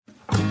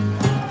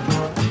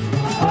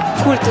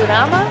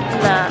Kulturama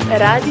na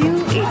radiju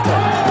Eto.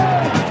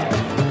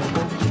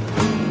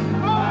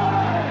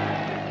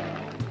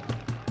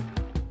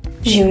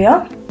 Živjo,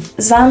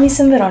 z vami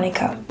sem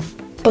Veronika.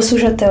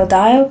 Poslušate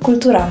oddajo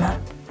Kulturama.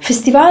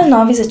 Festival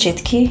Novi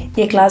začetki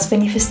je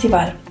glasbeni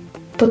festival.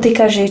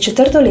 Poteka že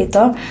četrto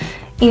leto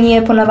in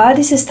je po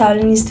navadi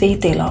sestavljen iz dveh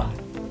delov.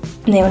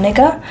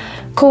 Dnevnega,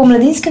 ko v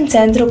mladinskem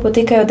centru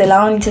potekajo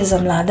delavnice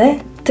za mlade,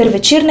 ter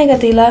večernega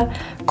dela,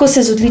 ko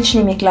se z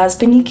odličnimi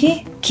glasbeniki,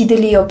 ki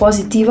delijo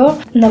pozitivo,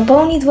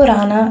 napolni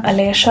dvorana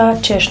Aleša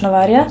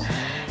Češnovarja,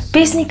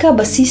 pesnika,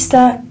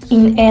 basista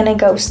in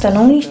enega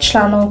ustanovnih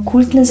članov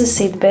kultne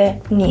zasedbe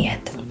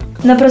Nijed.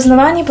 Na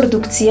praznovanje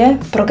produkcije,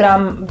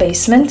 program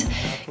Basement,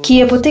 ki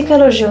je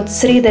potekalo že od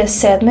srede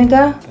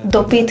 7.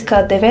 do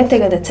petka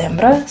 9.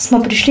 decembra,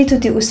 smo prišli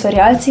tudi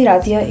ustvarjalci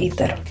Radia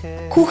Eter.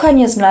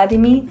 Kuhanje z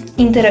mladimi,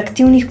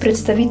 interaktivnih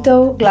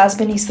predstavitev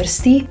glasbenih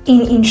zvrsti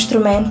in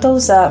inštrumentov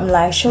za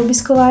mlajše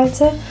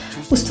obiskovalce,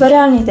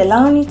 ustvarjalnih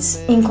delavnic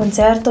in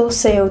koncertov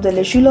se je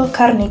udeležilo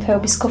kar nekaj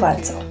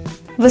obiskovalcev.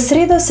 V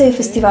sredo se je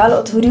festival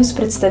otvoril s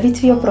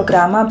predstavitvijo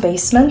programa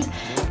Basement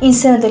in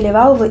se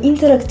nadaljeval v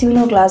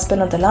interaktivno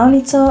glasbeno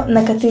delavnico,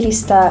 na kateri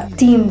sta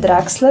Tim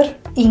Draxler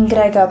in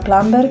Grega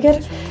Plumberger,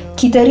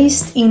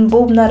 kitarist in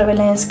bobnar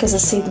velenjske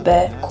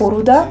zasedbe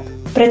Koruda,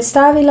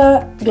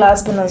 predstavila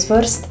glasbeno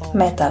zvrst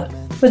metal.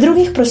 V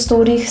drugih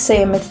prostorih se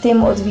je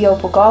medtem odvijal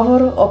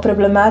pogovor o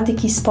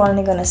problematiki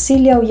spolnega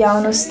nasilja v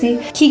javnosti,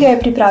 ki ga je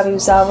pripravil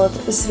zavod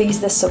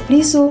Zvezde so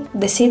blizu,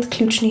 10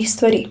 ključnih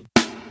stvari.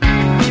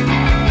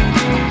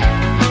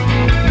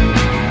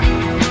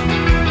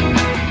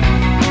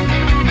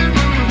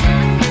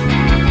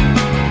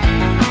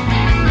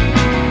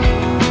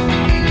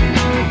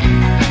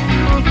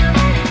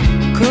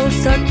 Ko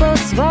vsak po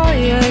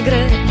svoje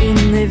gre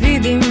in ne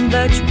vidim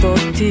več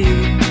poti,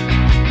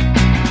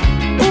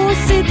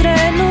 vsi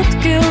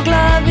trenutki v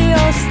glavi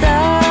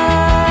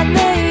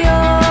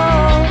ostanejo.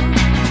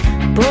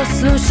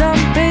 Poslušam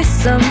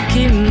pesem,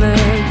 ki me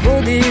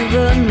vodi v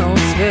nov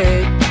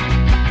svet.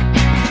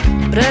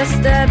 Brez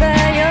tebe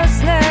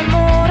jaz ne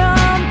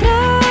moram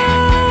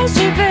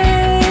preživeti.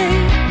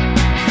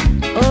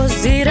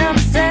 Oziram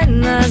se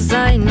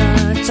nazaj na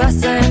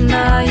čase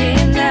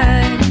najine.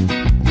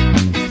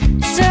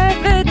 Še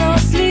vedno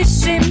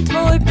slišim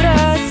tvoj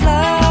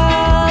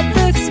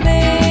presladek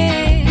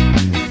smeh.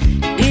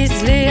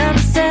 Izlijam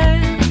se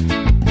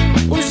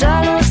v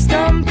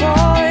žalosten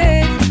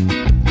poet.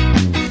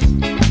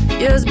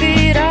 Jaz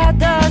bi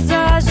rada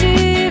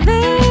zaživela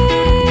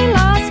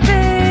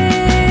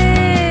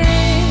spet.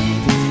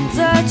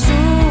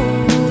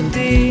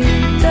 Začutim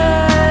te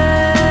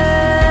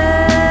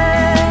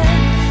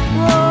v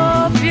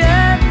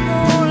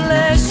objemu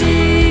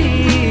leži,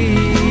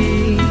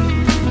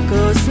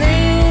 ko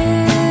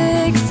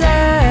sneg se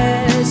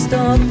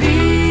stopi.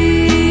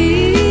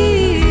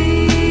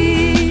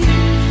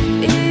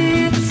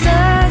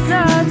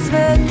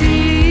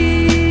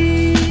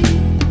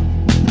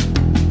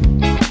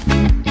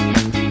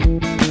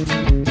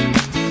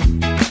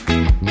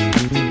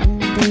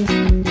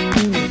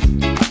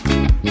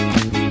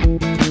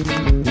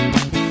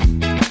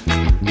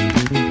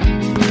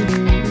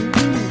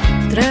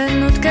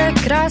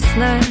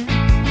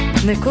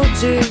 Nekoč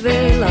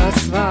živela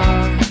sva,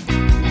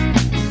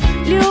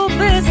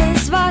 ljubezen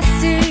sva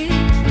si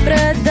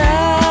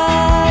predajala.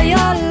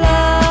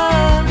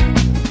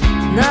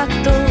 Na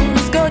to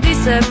zgodi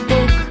se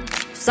Bog,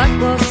 vsak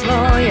po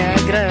svoje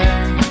gre,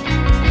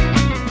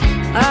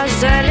 a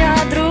želja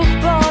drug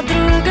po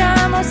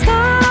drugem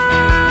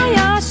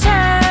ostaja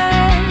še.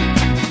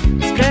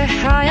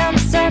 Sprehajam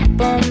se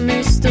po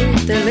mestu,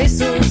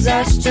 telesu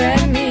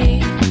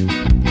zaščemi.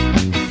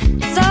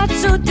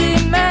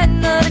 Začutim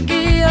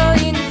energijo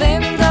in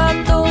vem, da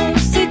to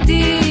si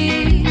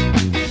ti.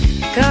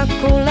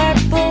 Kako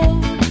lepo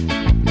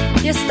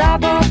je s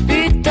tabo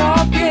biti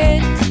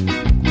objet,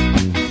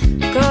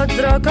 kot z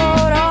roko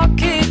v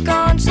roki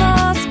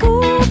končno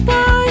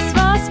skupaj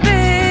sva spet.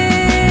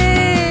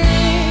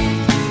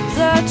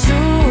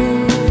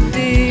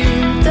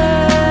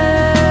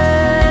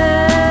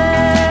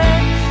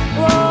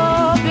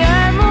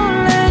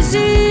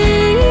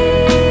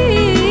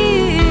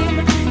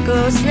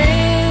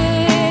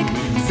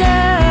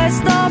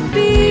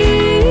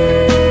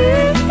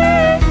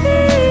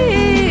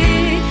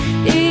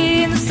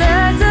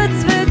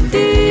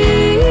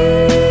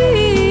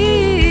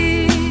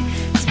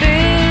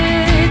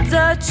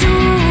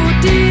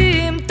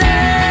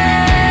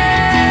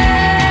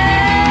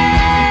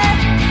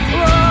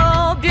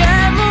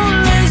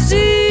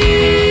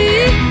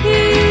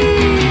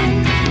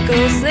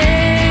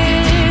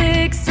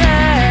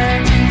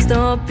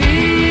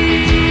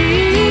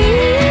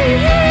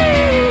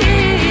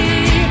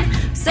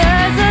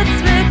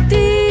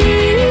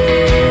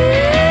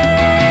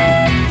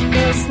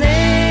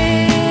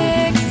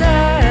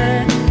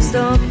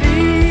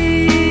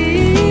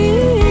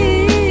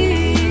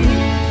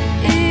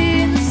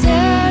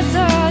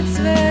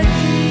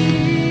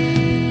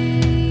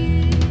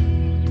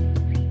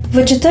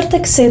 V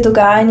četrtek se je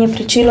dogajanje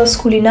pričelo s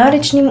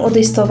kulinaričnim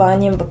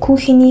udejstvovanjem v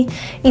kuhinji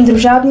in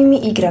družabnimi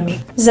igrami.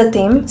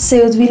 Zatem se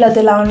je odvila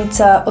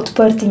delavnica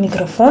Odprti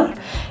mikrofon,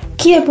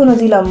 ki je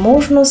ponudila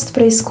možnost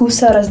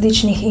preizkusa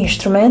različnih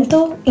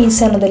inštrumentov in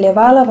se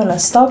nadaljevala v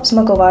nastop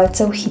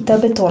zmagovalcev hita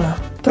Betona.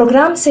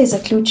 Program se je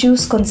zaključil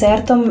s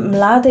koncertom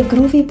mlade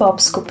groovy pop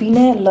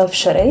skupine Love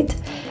Charade,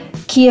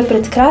 ki je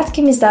pred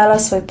kratkim izdala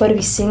svoj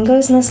prvi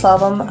singel z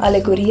naslovom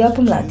Alegorija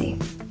pomladi.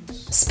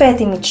 S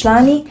 5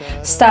 člani,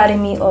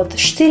 starimi od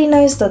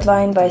 14 do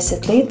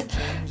 22 let,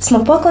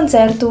 smo po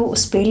koncertu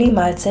uspeli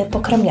malce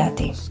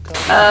pokramljati.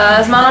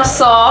 Z mano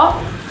so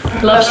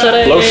Love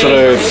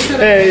Charade.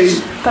 Hej.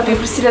 Pa bi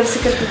prosila, da se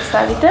kar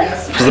predstavite.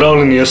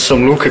 Pozdravljeni, jaz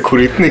sem Luka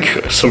Koritnik,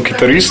 sem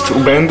kitarist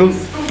v bendu.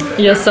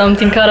 Jaz sem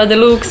Tinkara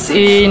Deluxe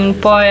in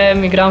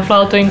pojem, igram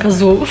flauto in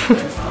kazu.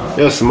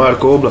 Jaz sem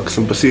Marko Oblak,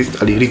 sem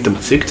basist ali ritem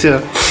sekcija.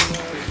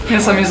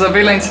 Jaz sem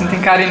Izabela in sem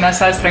Tinkarina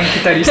sestra in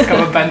kitaristka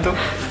v bendu.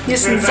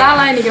 Jaz sem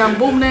Zala in igram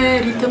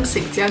bobne, ritem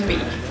sekcija dveh.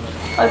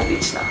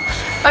 Odlično.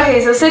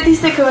 Ok, za vse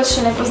tiste, ki vas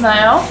še ne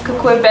poznajo,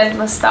 kako je bend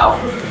nastal?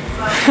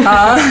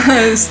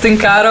 S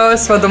Tinkaro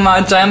sva doma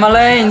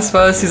jamale in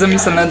sva si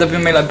zamislila, da bi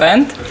imela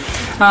bend.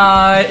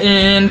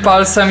 In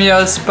pol sem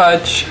jaz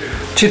pač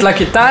učitla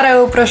kitare,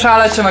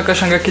 vprašala, če ima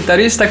kakšnega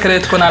kitarista, ker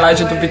je tako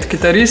najlažje dobiti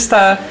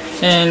kitarista,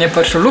 in je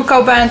prišel Luka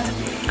v bend.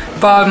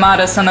 Pa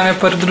Mare se nam je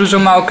pridružil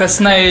malo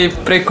kasneje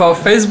preko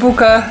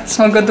Facebooka,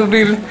 smo ga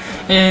dobili,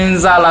 in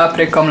Zala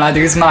preko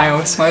Mladih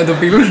zmajev smo jo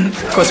dobili,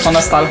 ko smo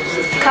nastali.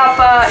 Kaj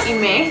pa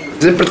ime?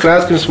 Zdaj pred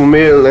kratkim smo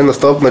imeli en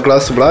nastop na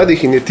Glasu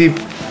mladih in je tip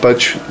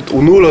pač v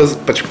nulo,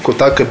 pač kot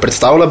tako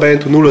predstavlja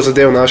bend, v nulo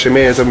zadev naše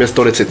ime, sem jaz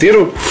to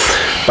recitiral.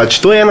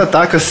 Pač to je ena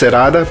taka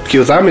serada, ki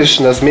jo vzameš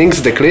na zmenk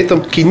z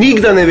dekletom, ki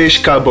nikdar ne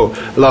veš, kaj bo.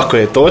 Lahko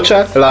je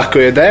toča, lahko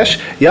je dež,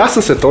 jaz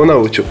sem se to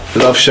naučil.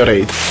 Love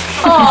Charade.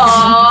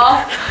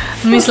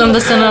 Mislim, da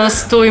se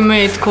nas to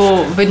ime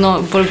tako vedno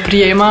bolj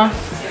prijema,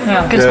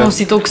 ker smo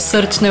vsi toliko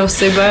srčne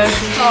osebe,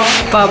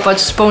 pa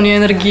pač polni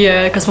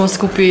energije, ker smo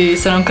skupaj,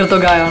 se nam kar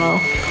dogaja, no.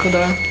 Tako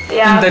da...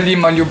 In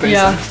delimo ljubezen.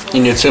 Ja.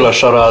 In je cela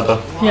šarada.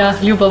 Ja,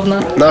 ljubavna.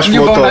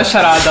 Ljubavna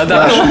šarada,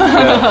 da.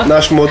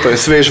 Naš moto je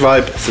svež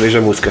vibe,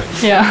 sveža muzika.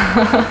 Ja.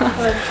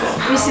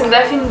 Mislim,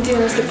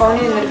 definitivno ste polni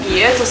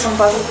energije, to sem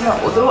pa na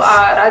odru,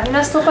 a radi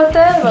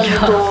nastopate? Vam je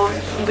to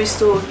v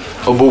bistvu...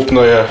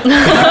 Obupno je.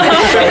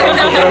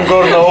 Grem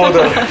gor na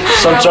oder,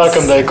 sam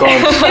čakam, da je konc.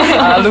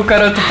 Luka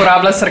rad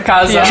uporablja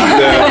sarkazem.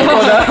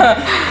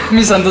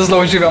 Mislim, da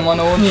zelo uživamo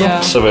na odru.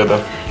 Seveda.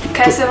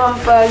 Kaj se vam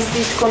pa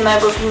zdi tako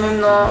najbolj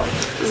pomembno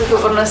za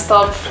dober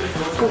nastop?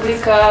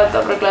 Publika,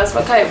 dobra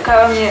glasba.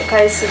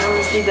 Kaj se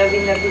vam zdi, da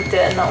vi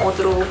naredite na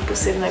odru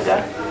posebnega?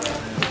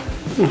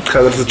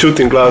 Kadar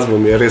začutim glasbo,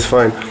 mi je res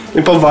fajn.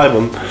 In pa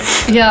vibam.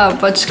 Ja,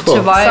 pač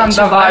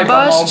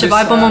če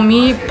vibamo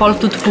mi, pol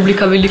tudi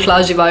publika veliko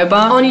lažje viba.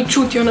 Oni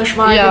čutijo naš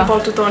vibe in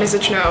pol tudi oni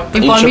začnejo.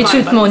 In pol mi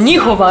čutimo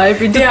njihov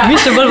vibe in tudi mi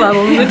še bolj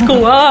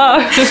vibamo.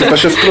 Se pa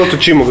še sprot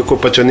učimo, kako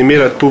pač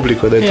animirati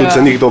publiko, da je tudi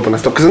za njih dober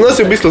nastop. Ker za nas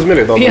je v bistvu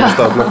zmeraj dober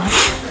nastop.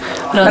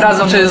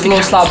 Razen, če je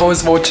zelo slabo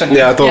ozvočenje.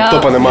 Ja, to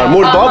pa ne mar.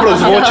 Mora dobro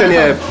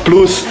ozvočenje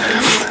plus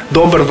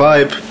dober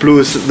vibe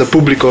plus da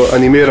publiko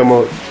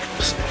animiramo.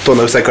 To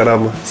na vse, kar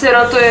rabimo.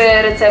 Seveda, to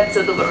je recept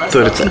za dober nastop. To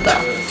je recept.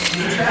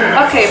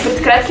 Ok,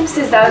 pred kratkim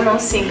ste izdali nov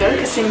singel,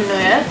 ki se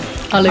imenuje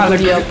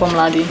Alegorija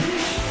pomladi.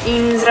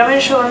 In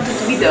zraven šel vam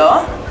tudi video.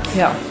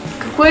 Ja.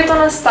 Kako je to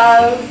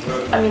nastalo?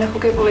 A mi lahko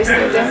kaj poveste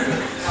o tem?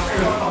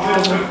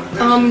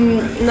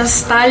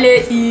 Nastal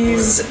je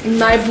iz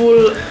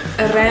najbolj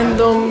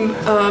random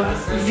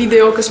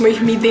video, ki smo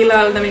jih mi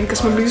delali, ne vem, ko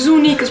smo bili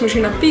zunaj, ko smo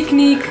šli na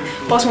piknik,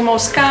 pa smo malo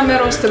s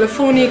kamero, s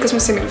telefoni, ko smo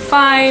se imeli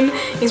fajn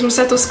in smo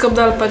vse to skupaj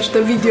dali, pač, da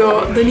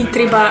video, da ni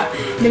treba,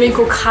 ne vem,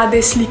 koliko HD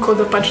sliko,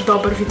 da pač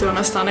dober video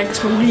nastane, ker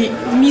smo bili,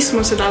 mi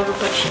smo se dali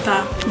pač ta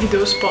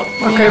video spot.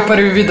 Ok,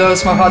 prvi video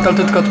smo hoteli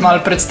tudi kot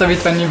malo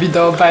predstavitveni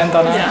video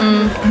benda, ne?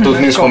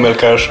 Tudi nismo imeli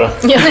keša.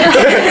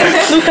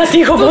 Luka,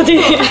 tiho bodi.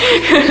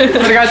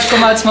 Drugače,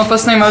 komad smo pa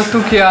snemali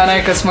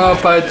tukaj, ker smo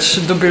pač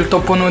dobili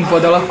to ponudbo,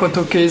 da lahko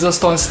tukaj za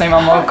ston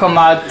snemamo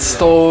komad s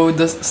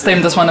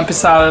tem, da smo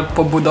napisali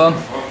pobudo.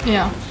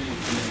 Ja.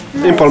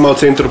 In pa malo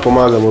centru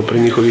pomagamo pri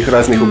njihovih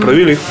raznih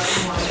upravilih.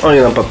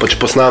 Oni nam pa pač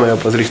posnamejo,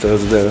 pa zrihtajo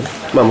zadeve.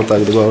 Imamo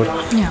tak dogovor.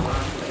 Ja.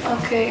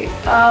 Ok.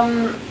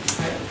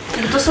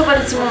 Kdo so pa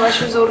recimo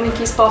vaši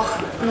vzorniki sploh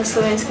na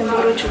slovenskem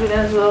področju, glede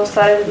na to, da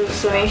ustvarjate v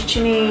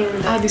slovenščini?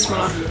 Adi smo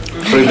lahko.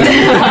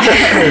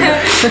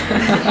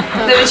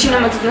 Da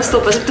večinoma tudi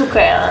nastopate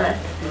tukaj, a ne?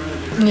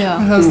 Ja.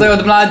 Zdaj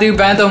od mladih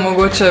bendov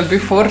mogoče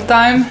Before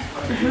Time.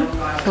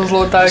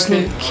 Zelo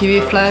taki.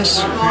 Kiwi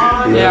Flash.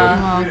 Ja,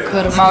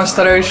 malo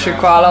starejši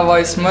Koala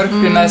Voice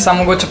Murphy, ne,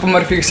 samo mogoče po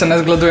Murphyjih se ne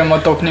zgledujemo,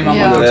 toliko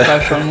nimamo dosti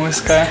special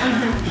muzike.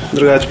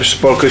 Drugače bi še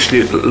polk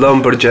šli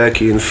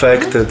Lumberjacki,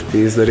 Infected,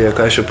 pizdarija,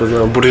 kaj še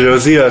poznamo,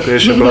 Buržoazija, kaj je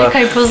še bila.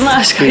 Kaj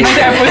poznaš, kaj?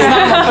 Ne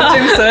poznamo, po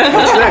čem se?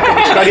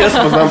 kar jaz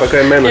poznam, pa kaj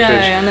je meni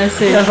tež. Ne,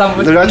 sej.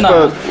 Drugač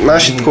pa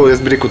naši tako,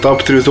 jaz bi rekel,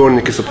 top 3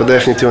 vzorniki so pa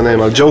definitivno, ne,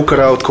 ali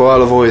Joker Out,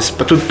 Koala Voice,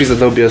 pa tudi Pizza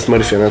Dub Jazz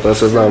Murphy, ne, to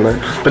se znam, ne.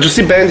 Pač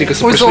vsi bendi, ki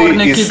so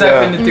prišli iz,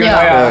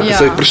 ki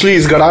so prišli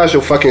iz garaže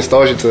v fucking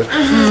Stožice,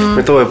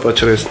 to je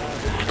pač res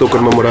to,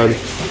 kar imamo radi.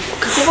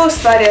 Kako pa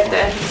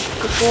ustvarjate?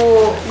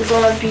 Kdo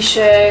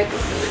napiše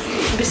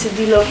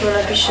besedilo, kdo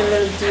napiše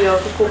melodijo,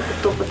 kako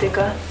to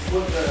poteka?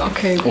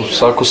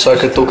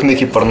 Vsak je toliko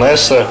nekaj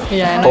prinese,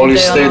 pol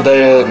iz te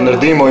ideje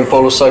naredimo in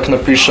pol vsak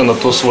napiše na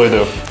to svoj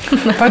del.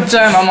 Pač že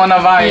imamo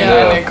navaji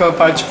neko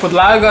pač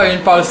podlago in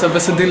pol se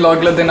besedilo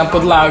glede na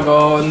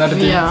podlago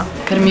naredi.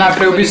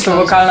 Najprej v bistvu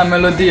vokalna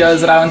melodija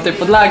zraven te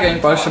podlage in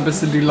pol še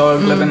besedilo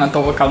glede na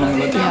to vokalno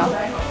melodijo.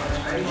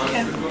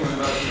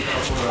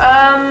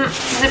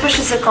 Zdaj pa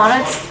še za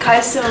konec,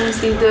 kaj se vam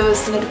zdi, da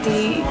vas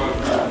naredi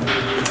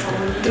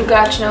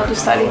drugačne od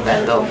ostalih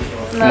bendov?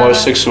 Moje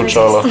seksi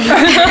očala.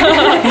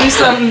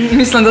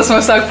 Mislim, da smo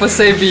vsak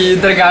posebej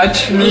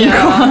drugačni.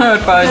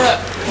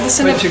 Da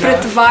se ne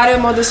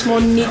pretvarjamo, da smo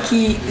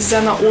neki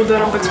za na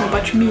oder, ampak smo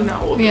pač mi na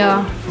odru.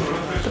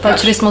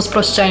 Pač res smo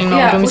sproščeni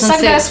na odru.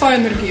 Vsak daje svojo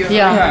energijo.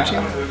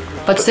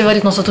 Pač se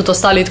verjetno so tudi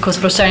ostali tako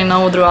sproščeni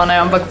na odru,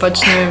 ampak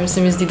pač ne vem,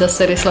 se mi zdi, da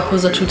se res lahko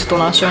začuti to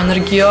našo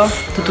energijo,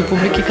 tudi v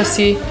publiki, ki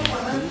si.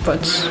 Pa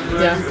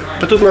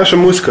tudi naša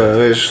muzika,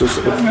 veš, od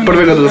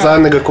prvega do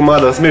zadnjega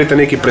komada zmeraj te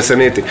nekaj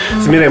preseneti.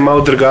 Zmeraj je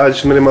malo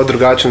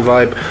drugačen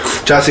vibe.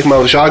 Včasih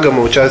malo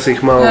žagamo,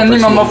 včasih malo...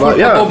 Nimamo ful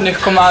podobnih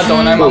komadov,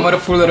 imamo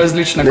ful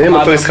različne komade.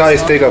 Ne, to izhaja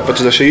iz tega,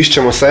 pač, da še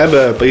iščemo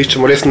sebe, pa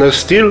iščemo res naš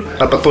stil,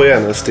 ali pa to je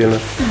naš stil.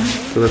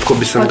 Tako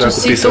bi se nekako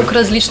vsi toliko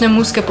različne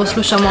muzike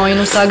poslušamo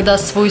in vsak da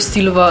svoj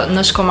stil v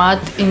naš komad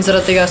in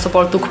zaradi tega so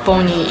pol toliko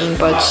polni in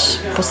pač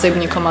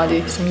posebni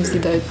komadi. Se mi zdi,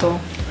 da je to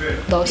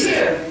dosti.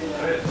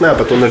 Ne,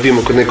 pa to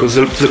naredimo kot neko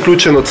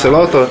zaključeno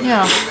celoto.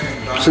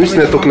 Se mislim,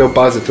 da toliko ne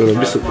opazite. V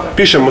bistvu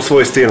pišemo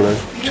svoj stil, ne.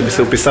 Če bi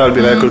se opisali,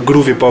 bi rekel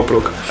groovy pop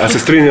rock. A se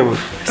strinjamo?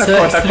 Se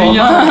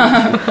strinjamo.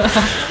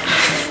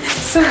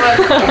 Super.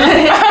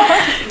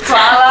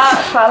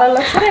 Hvala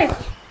naprej.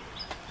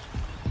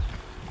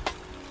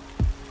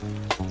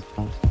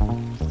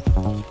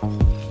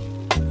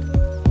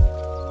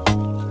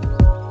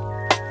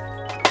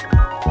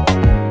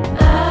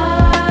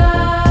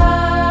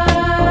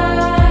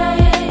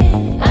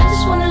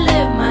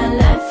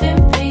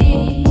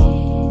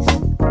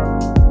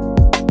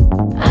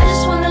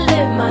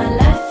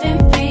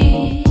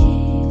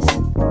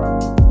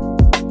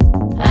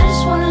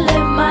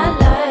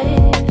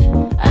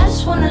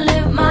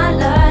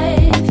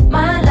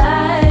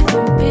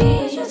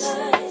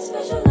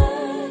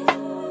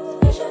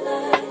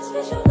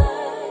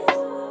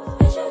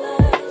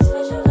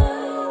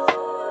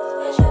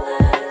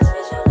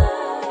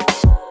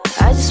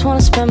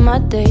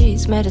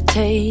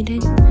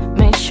 Meditating,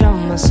 make sure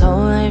my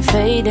soul ain't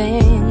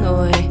fading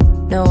away.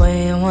 No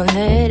way I won't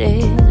let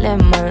it.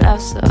 Live my life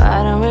so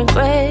I don't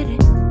regret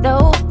it.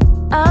 No,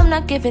 I'm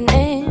not giving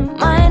in.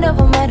 Mind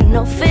over matter,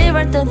 no fear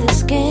under the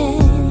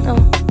skin. No,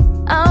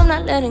 I'm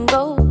not letting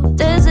go.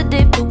 There's a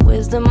deeper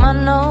wisdom I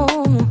know.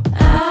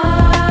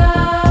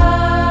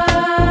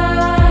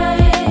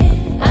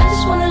 I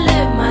just wanna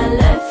live my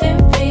life in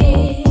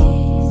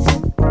peace.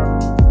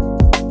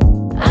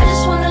 I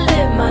just wanna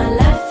live my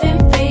life in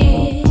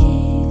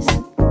peace.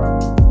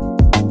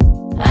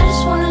 I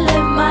just wanna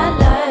live my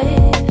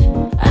life.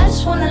 I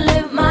just wanna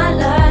live my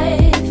life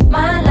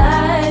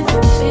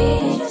in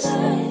peace.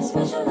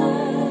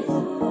 Visualize,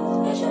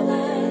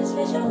 visualize,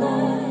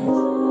 visualize,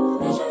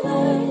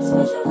 visualize,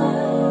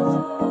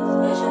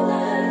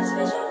 visualize,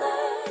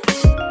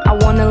 visualize. I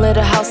wanna live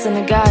a house in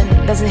a garden.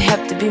 Doesn't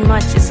have to be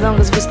much as long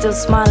as we're still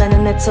smiling.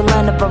 And it's a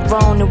land of our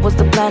own. It was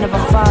the plan of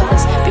our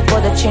fathers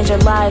before they changed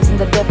our lives and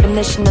the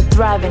definition of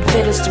thriving.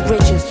 Fit us to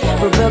riches.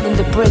 We're building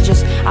the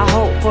bridges. I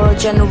hope for a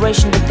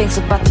generation that thinks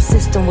about the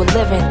system we're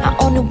living. I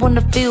only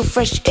wanna feel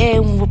fresh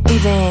air when we're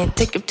breathing.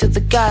 Take it to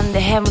the garden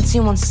they haven't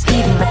seen once it's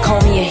eating. They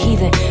call me a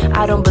heathen.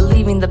 I don't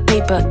believe in the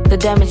paper. The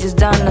damage is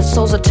done. Our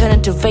souls are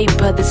turning to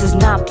vapor. This is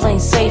not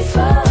playing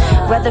safer.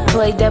 Rather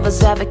play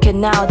devil's advocate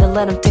now than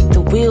let them take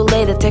the wheel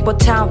later. Take more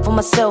time for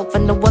myself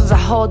and the ones I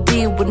hold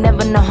dear. Would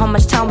never know how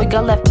much time we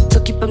got left. So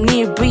keep them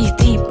near, breathe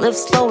deep, live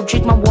slow,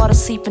 drink my water,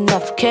 sleep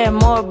enough. Care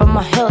more about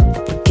my health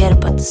than forget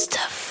about the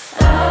stuff.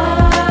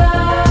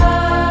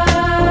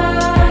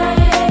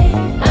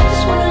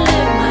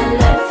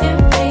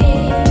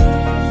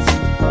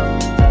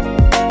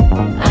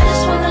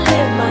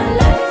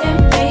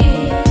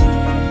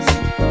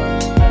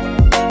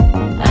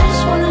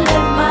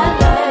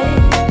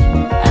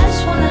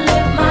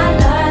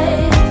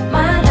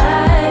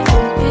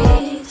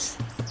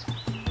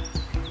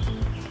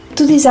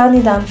 Tudi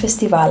zadnji dan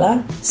festivala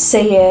se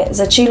je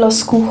začelo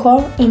s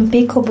kuho in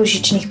peko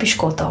božičnih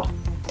piškotov.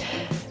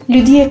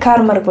 Ljudi je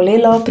kar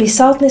mrgolelo,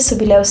 prisotne so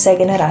bile vse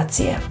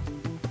generacije.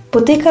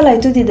 Potekala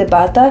je tudi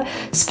debata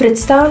s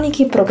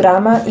predstavniki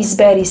programa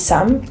Izberi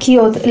sam, ki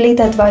od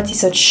leta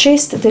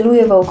 2006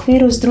 deluje v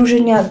okviru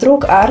združenja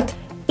Drog Art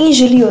in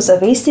želi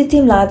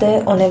ozavestiti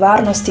mlade o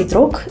nevarnosti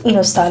drog in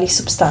ostalih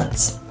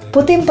substanc.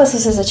 Potem pa so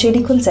se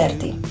začeli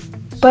koncerti.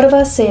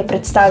 Prva se je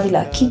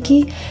predstavila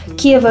Kiki,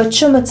 ki je v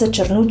ČMC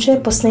Črnuče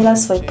posnela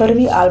svoj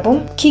prvi album,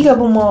 ki ga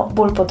bomo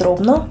bolj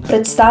podrobno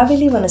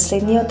predstavili v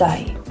naslednji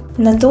oddaji.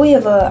 Nato je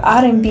v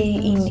R&B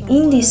in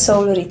indie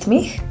soul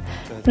ritmih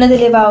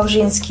nadaljeval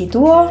ženski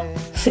duo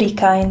Free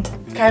Kind.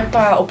 Kaj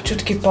pa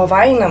občutki po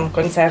vajnem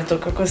koncertu,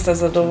 kako ste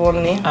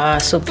zadovoljni?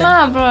 Super.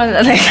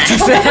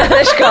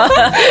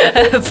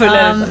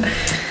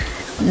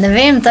 Ne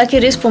vem, tak je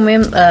res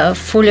pomemben,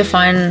 ful je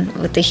fajn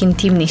v teh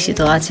intimnih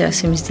situacijah,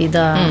 se mi zdi,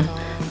 da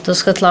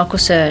doskrat lahko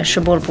se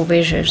še bolj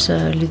povežeš z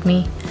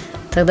ljudmi.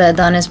 Tako da je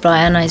danes bila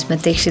ena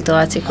izmed teh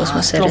situacij, ko smo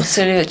se res...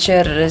 Celi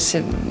večer res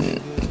je,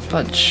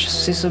 pač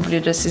vsi so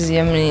bili res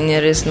izjemni in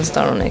je res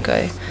nastalo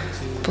nekaj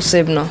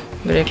posebno,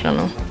 bi rekla,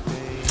 no.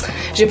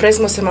 Že prej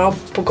smo se malo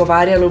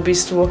pogovarjali v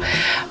bistvu,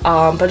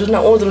 pa tudi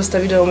na odru sta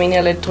video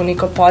omenjali to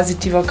neko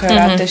pozitivo, kar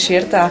rade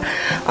širta,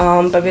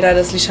 pa bi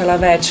rada slišala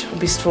več v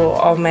bistvu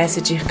o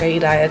messagih, kaj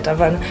jih dajete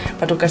ven,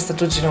 pa to, kar sta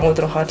tudi že na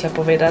odru hotele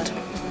povedati.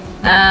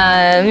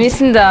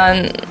 Mislim, da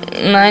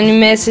najni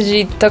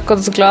messagi tako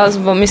z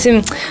glasbo,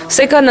 mislim,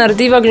 vse, kar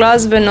narediva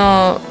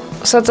glasbeno,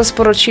 vsa ta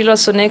sporočila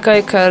so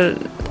nekaj, kar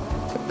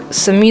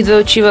se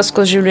midve učiva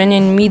skozi življenje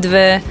in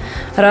midve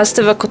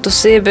rasteva kot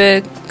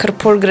osebe, kar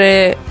pol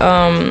gre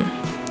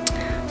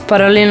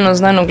paralelno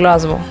z najno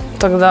glasbo.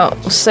 Tako da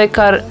vse,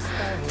 kar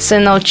se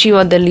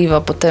naučiva, deliva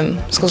potem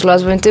skozi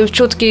glasbo. In te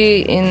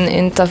občutki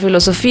in ta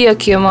filozofija,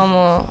 ki jo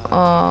imamo,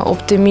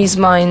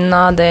 optimizma in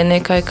nade, je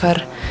nekaj,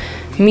 kar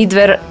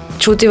midve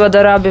čutiva,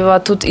 da rabiva,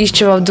 tudi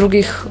iščeva v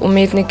drugih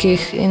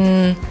umetnikih in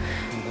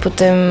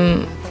potem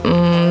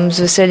z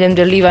veseljem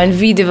deliva in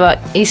vidiva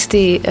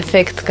isti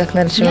efekt, kak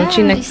narečem,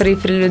 učinek pri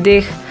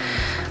ljudeh.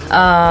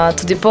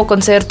 Tudi po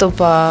koncertu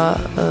pa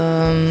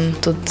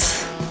tudi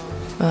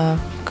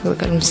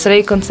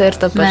srej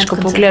koncerta, pač ko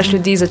pogledaš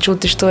ljudi,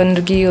 začutiš to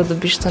energijo,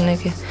 dobiš to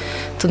nekaj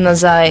tudi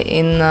nazaj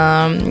in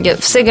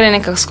vse gre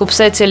nekako skupaj,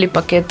 vse celi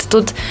paket.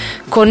 Tudi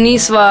ko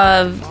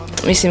nisva,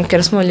 mislim,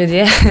 ker smo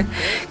ljudje,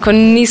 ko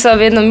nisva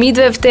vedno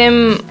midve v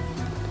tem,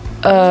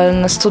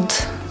 nas tudi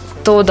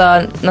to,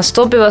 da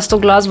nastopiva s to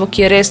glasbo,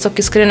 ki je res tako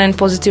iskrena in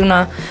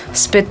pozitivna,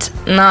 spet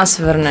nas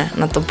vrne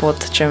na to pot,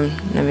 če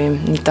ne vem,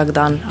 ni tak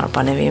dan ali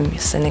pa ne vem,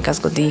 se nekaj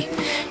zgodi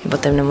in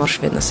potem ne moreš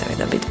vedno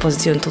seveda biti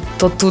pozitiven,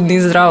 to tudi ni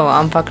zdravo,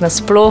 ampak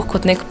nasploh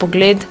kot nek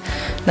pogled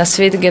na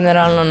svet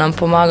generalno nam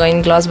pomaga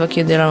in glasba,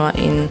 ki jo delava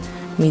in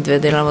mi dve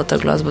delamo to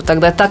glasbo,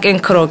 tako da je tak en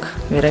krog,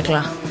 bi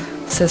rekla,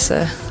 vse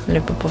se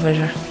lepo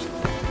poveže.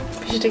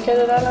 Bi še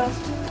kaj dodala?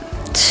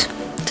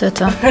 To je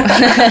to.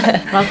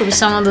 Lahko bi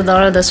samo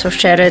dodala, da so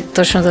včeraj,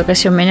 točno to, kar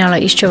si omenjala,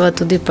 iščeva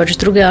tudi pač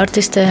druge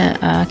artiste,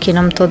 ki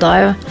nam to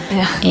dajo.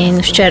 Ja. In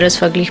včeraj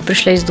sva glih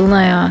prišli iz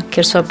Dunaja,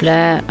 kjer sva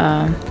bile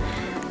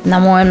na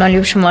mojem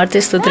najljubšem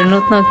artistu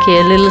trenutno, ki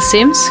je Little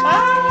Sims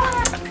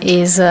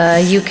iz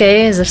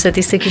UK, za vse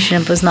tiste, ki še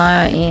ne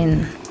poznajo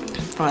in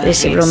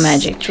res je bilo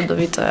magic.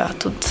 Čudovito, ja,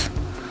 tudi.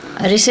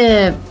 Res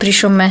je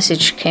prišel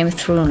message, came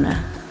through,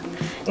 ne.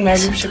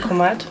 Najljubši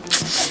komad?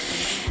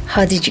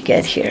 How did you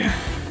get here?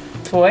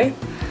 Tvoj?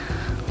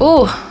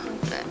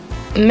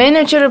 Meni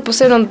je včeraj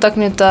posebno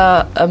dotaknil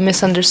ta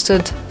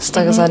Misunderstood z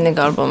tega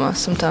zadnjega albuma.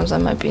 Sometimes I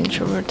might be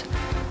introvert.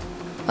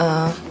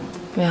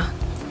 Ja.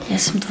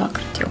 Jaz sem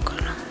 2krat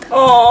jokala.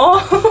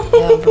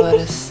 Ja, bilo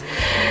res.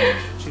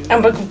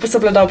 Ampak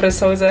so bile dobre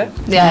solze?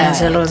 Ja,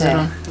 zelo.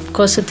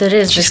 Ko se te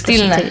res...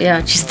 Čistilne.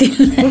 Ja,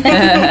 čistilne.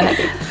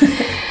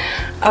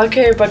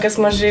 Ok, pa ko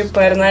smo že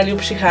pri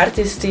najljubših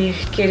artistih,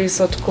 kjeri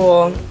so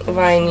tako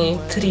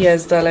vajni trije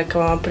zdale, ko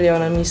vam prijo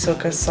na misel,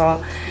 ki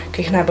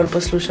jih najbolj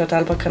poslušate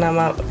ali pa ki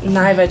nama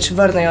največ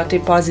vrnejo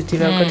te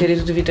pozitive, o kateri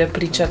tudi vidite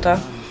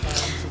pričata.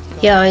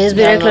 Ja, jaz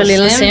bi rekla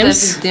Little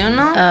Sims,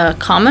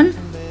 Common.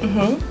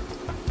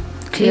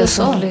 Clio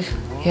Soul.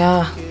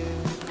 Ja.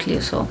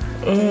 Clio Soul.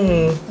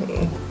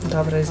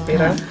 Dobra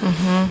izbira.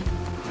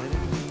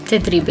 Te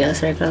tri bi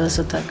jaz rekla, da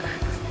so tak.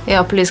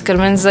 Ja, plis, ker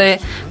meni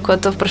zdaj, ko je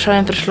to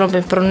vprašanje prišlo,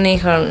 bi prav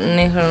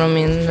nehalo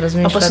mi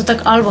razmišljati. Pa so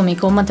tak albumi,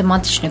 ko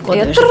matematične kode.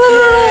 Ja,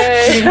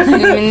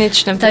 mi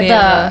nič ne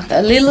prijeva. Tako da,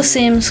 Little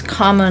Sims,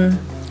 Common,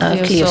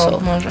 Clio Soul.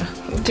 Može.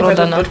 Ti pa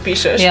tudi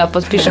podpišeš. Ja,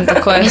 podpišem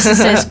takoj. Mislim,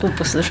 se skupaj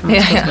poslušamo.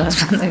 Ja.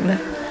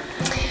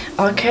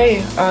 Ok,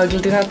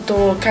 glede na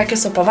to, kakve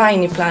so pa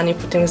vajni plani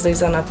potem zdaj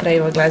za naprej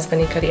v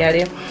glasbeni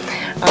karieri?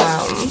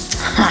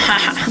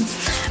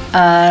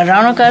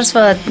 Ravno kar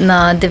sva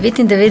na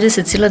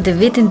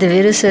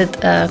 99,99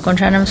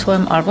 končanem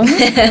svojem albumu.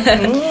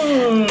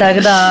 Tako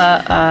da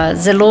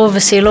zelo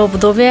veselo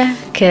obdobje,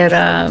 ker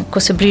ko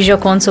se bližajo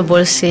koncu,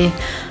 bolj si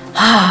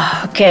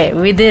ok,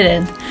 we did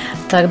it.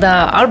 Tako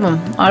da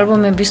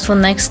album je v bistvu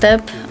next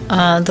step,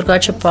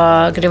 drugače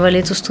pa greva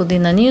letos tudi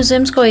na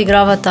Nizozemsko,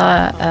 igrava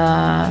ta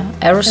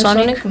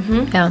Aerosonic.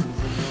 Ja.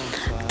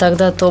 Tako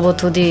da to bo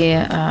tudi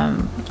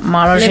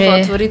malo že... Lepo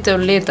otvoritev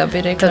leta,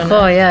 bi rekla.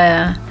 Tako,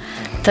 ja.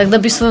 Tako da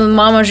v bistvu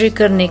imamo že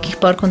kar nekih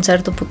par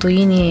koncertov po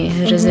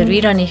tujini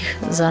rezerviranih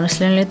za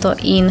naslednje leto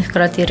in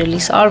hkrati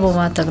release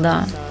albuma, tako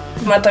da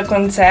imata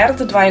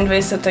koncert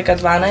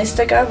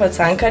 22.12. v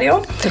Cankarju.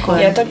 Tako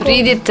je.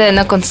 Pridite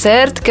na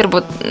koncert, ker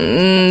bo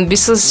v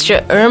bistvu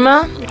še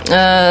Irma,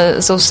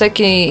 za vse,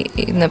 ki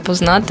ne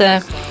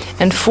poznate,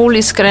 en ful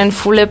iskren,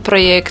 ful je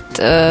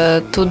projekt,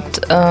 tudi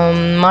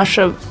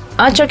Maša,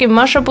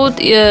 Maša Bud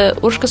je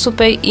Urška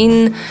Supej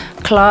in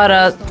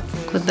Klara,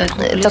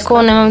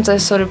 tako ne vem,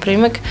 sorry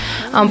primek,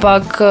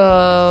 ampak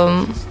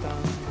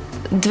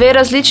dve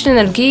različne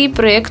energiji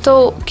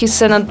projektov, ki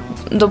se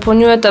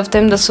dopolnjujeta v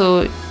tem, da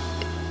so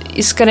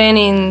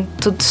iskreni in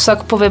tudi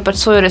vsak pove pač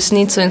svojo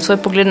resnico in svoj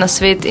pogled na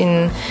svet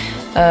in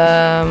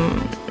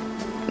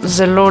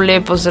zelo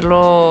lepo,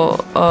 zelo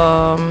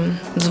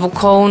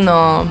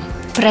zvokovno,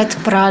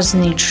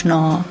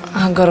 predpraznično.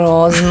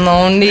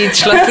 Grozno,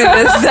 ničlo si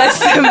zdaj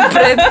sem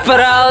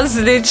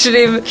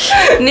predprazničnim.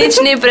 Nič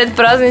ni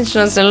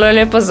predpraznično, zelo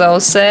lepo za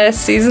vse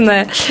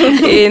sizne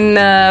in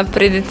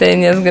pridite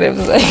in jaz grem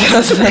zdaj.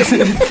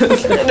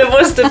 Ne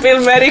boste pil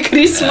Merry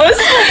Christmas?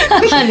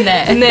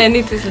 Ne,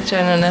 niti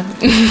slučajno ne.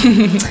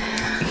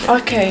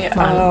 Ok,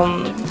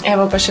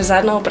 evo pa še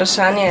zadnje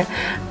vprašanje.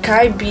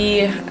 Kaj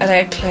bi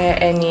rekle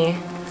eni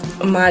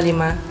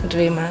malima,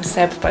 dvema,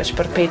 sebi pač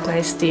pri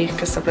 15,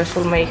 ki so bile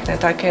ful majhne,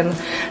 taken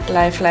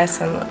life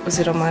lesson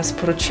oziroma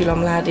sporočilo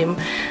mladim,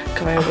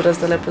 ki vam bodo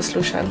zdaj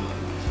poslušali?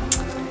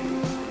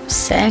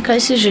 Vse, kaj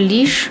si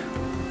želiš,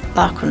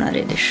 lahko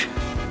narediš.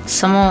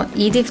 Samo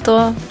idi v to,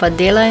 pa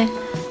delaj,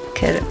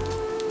 ker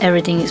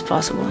everything is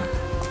possible.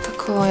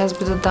 Tako, jaz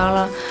bi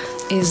dodala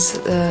iz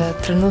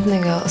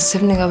trenutnega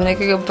osebnega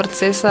nekega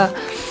procesa,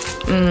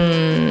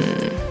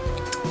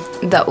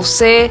 da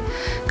vse,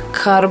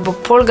 kar bo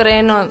pol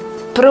grejeno,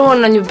 prvo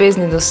na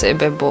ljubezni do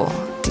sebe bo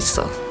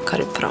tisto, kar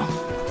je prav.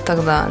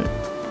 Tako da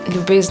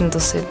ljubezen do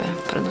sebe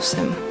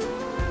predvsem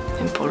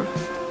in pol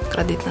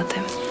graditi na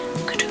tem.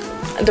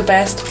 The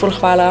best, ful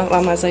hvala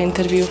vama za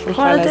intervju, ful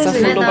hvala za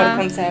ful dober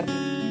koncert.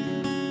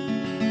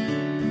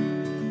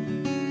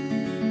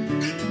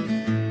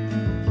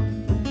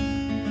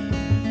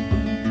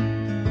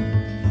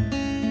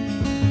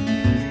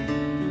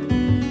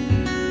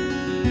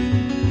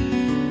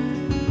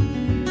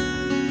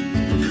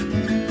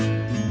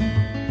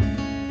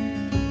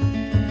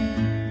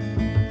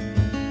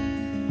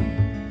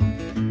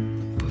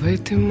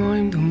 Povejte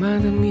mojim doma,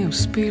 da mi je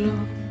uspelo,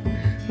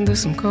 da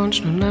sem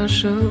končno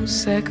našel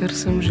vse, kar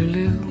sem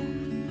želel.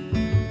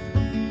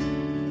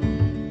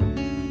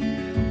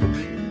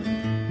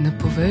 Ne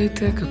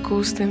povejte,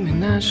 kako ste me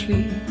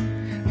našli,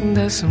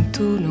 da sem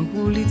tu na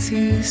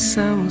ulici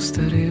sam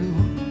ostarel.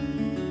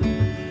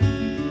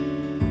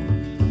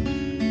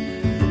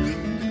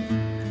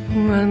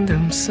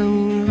 Vandram sem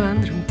in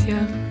vandram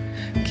tja,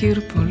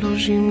 kjer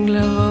položim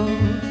glavo,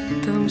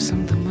 tam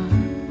sem doma.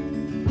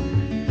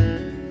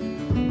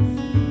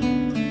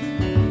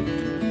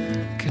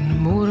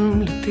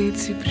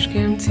 Si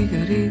prižgem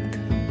cigaret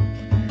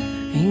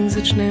in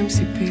začnem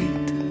si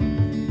pet.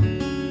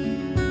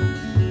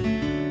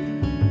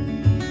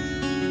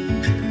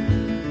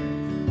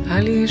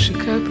 Ali je še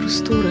kaj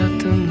prostora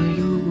tam na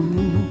jugu?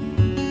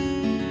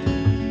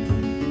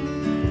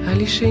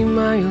 Ali še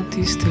imajo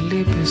tiste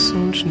lepe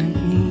sončne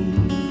dni?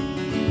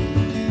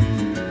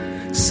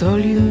 So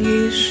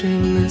ljudje še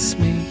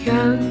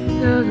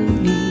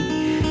nasmejani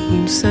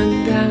in vsak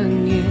dan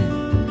je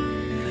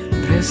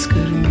brez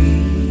skrbi.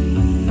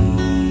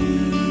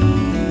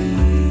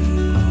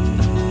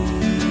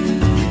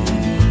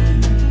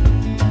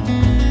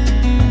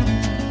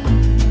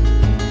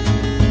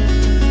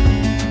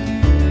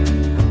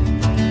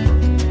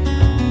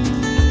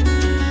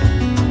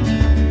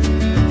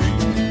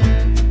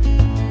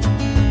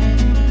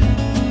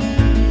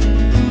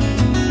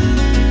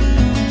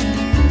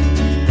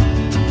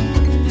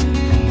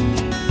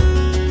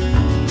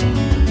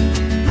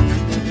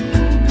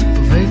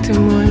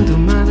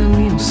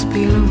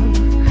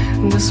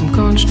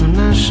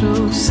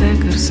 Vse,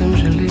 kar sem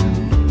želel.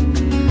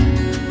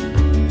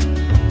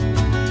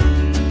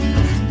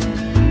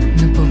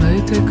 Ne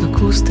povejte,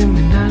 kako ste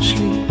me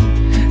našli,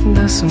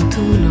 da sem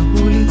tu na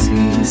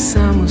ulici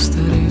sam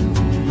ostarel.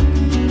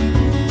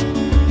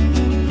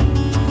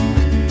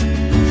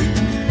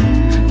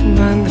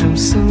 Vandram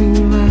sem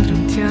in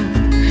vandram tja,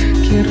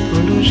 kjer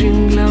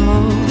položim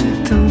glavo,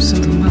 tam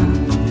sem doma.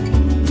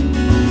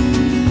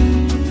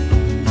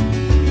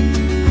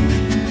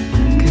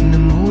 Ker ne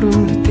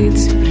moram leteti,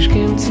 si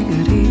prižgem cigaret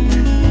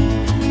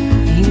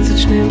in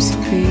začnem si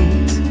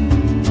pet.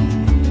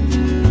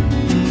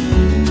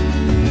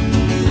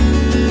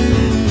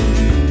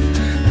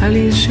 Ali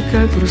je še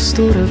kaj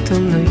prostora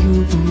tam na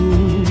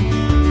jugu?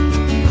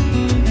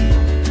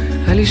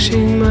 Ali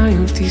še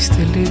imajo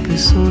tiste lepe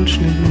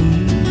sončne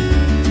dni?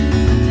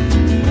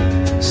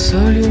 So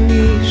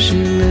ljudje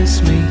še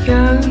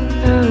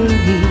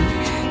nasmejani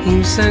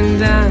in vsak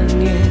dan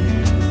je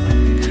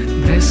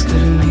brez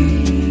skrbi.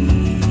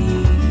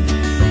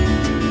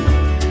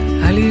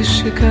 Ali je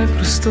še kaj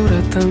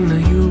prostora tam na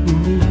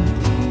jugu?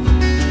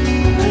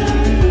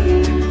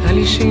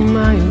 Ali še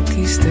imajo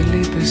tiste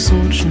lepe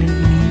sončne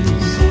dni?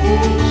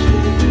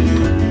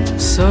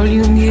 So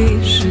ljudje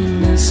še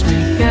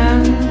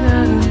nasmejani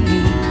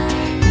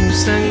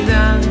vsak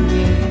dan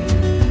je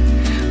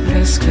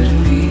brez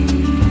skrbi.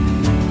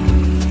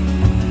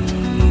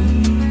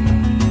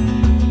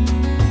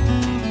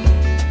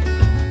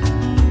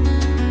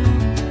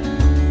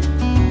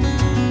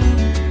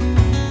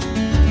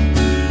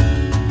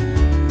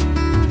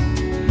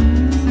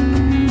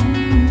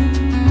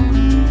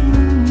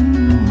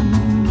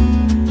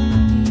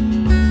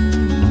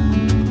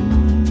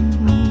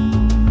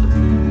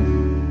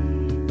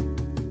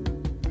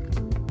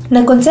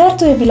 Na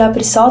koncertu je bila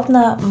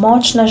prisotna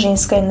močna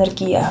ženska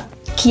energija,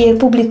 ki je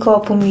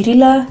publiko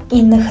pomirila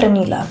in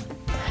nahranila.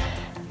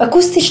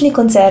 Akustični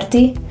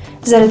koncerti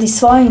zaradi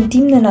svoje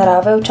intimne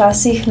narave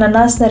včasih na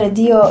nas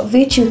naredijo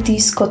večji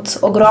vtis kot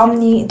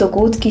ogromni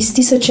dogodki s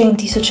tisoče in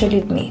tisoče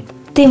ljudmi.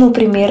 Temu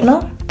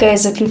primerno ga je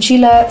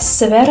zaključila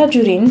Severa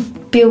Đurin,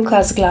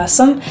 pevka z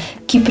glasom,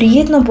 ki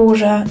prijetno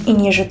boža in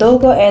je že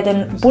dolgo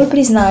eden bolj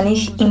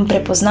priznanih in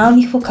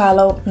prepoznavnih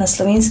vokalov na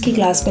slovenski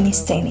glasbeni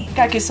sceni.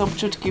 Kakšni so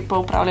občutki po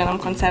upravljenem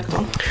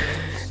koncertu?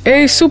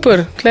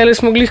 Super, tlele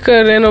smo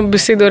glihkar eno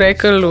besedo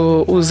rekli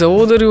v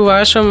zaodrju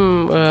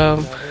vašem.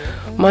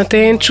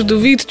 Imate en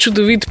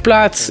čudovit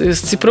plac.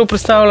 Jaz si prav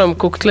predstavljam,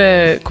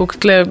 koliko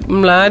tle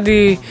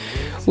mladi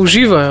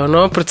uživajo,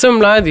 no? Predvsem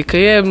mladi, ki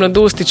je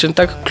mladostičen,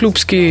 tak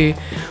klubski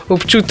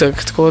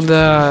občutek, tako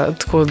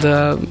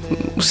da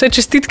vse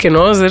čestitke,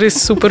 no? Za res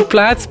super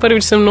plac,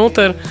 prvič sem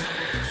noter,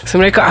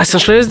 sem rekel, sem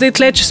šla zdaj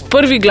tle čez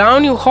prvi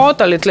glavni vhod,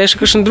 ali tle še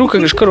kakšen drug,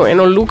 greš kar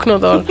eno lukno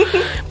dol,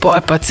 pa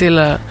je pa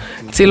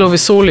celo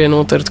vesolje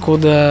noter, tako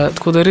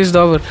da res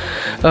dobro.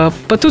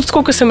 Pa tudi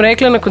tako, kot sem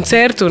rekla na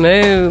koncertu,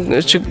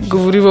 ne, če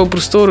govoriva o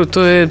prostoru,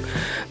 to je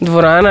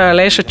dvorana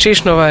Aleša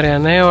Češnovarja,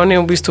 ne, on je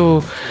v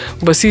bistvu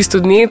basist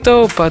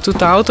odnetov, pa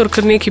tudi avtor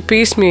kar nekaj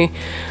pesmi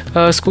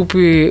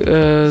skupaj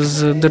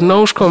z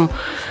Drnovškom.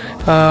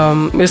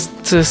 Jaz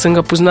sem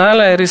ga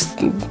poznala, je res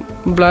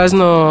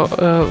blazno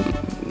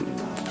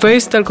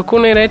fejst, ali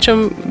kako naj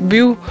rečem,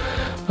 bil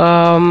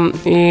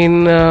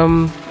in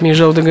mi je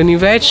žal, da ga ni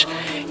več.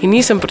 In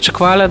nisem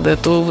pričakovala, da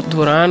to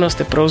dvorano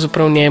ste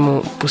pravzaprav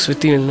njemu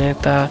posvetili, ne,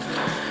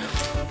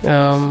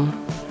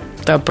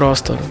 ta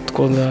prostor.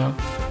 Tako da,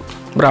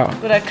 bravo.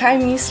 Kaj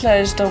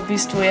misliš, da v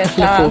bistvu je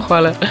ta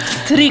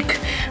trik,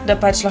 da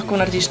pač lahko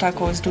narediš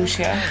tako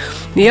vzdušje?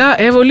 Ja,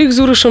 evo, lik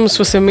z Urošem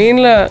sva se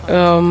menila,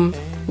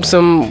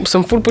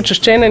 sem ful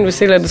počaščena in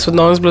vesela, da sva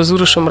danes bila z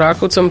Urošem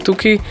Rakovcem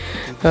tukaj.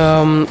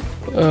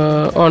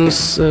 On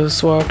s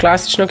svojo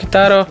klasično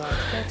kitaro,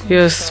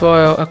 jaz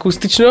svojo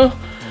akustično.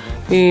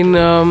 In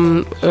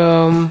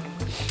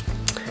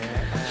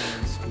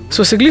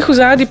so se glih v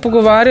zadnji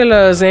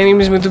pogovarjala z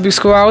enim izmed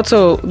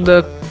obiskovalcev,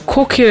 da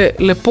koliko je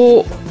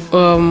lepo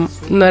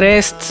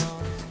narediti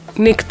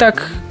nek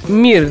tak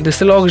mir, da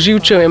se lahko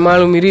živčeve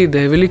malo umiri,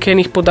 da je veliko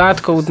enih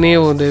podatkov v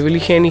dnevu, da je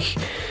veliko enih,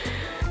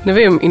 ne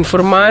vem,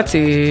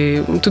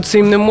 informacij, tudi se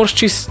jim ne moreš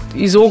čist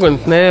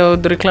izogniti, ne,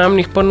 od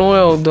reklamnih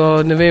panojev do,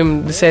 ne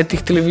vem,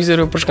 10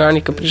 televizorjev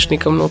prižganih, ki prideš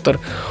nekam noter.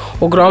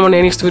 Ogromno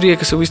enih stvari,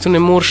 ki se v bistvu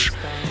ne moreš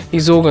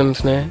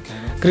izogniti, ne.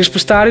 Greš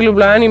po stari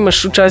Ljubljani,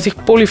 imaš včasih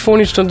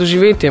polifonično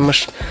doživetje,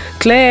 imaš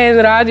tle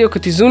en radio, ki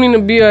ti zunaj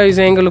nabija iz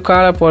enega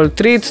lokala, pol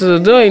tretji,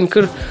 in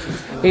kar,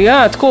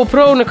 ja, tako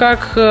prav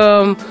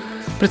nekako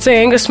precej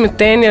enega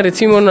smetenja,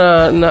 recimo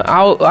na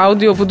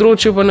audio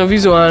področju, pa na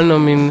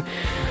vizualnem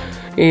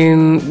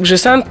in že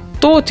sam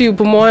to ti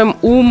po mojem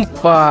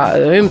pa,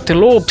 ne vem,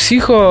 telo,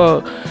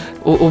 psiho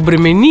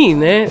obremeni,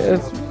 ne.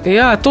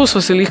 Ja, to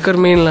sva se lih kar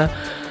menila.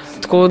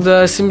 Tako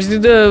da se mi zdi,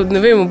 da, ne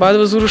vem, oba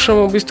dva z Urošem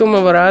v bistvu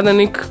imamo rada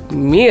nek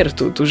mir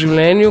v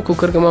življenju,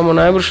 kakor ga imamo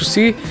najbrž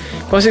vsi,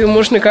 pa si ga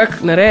moraš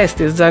nekako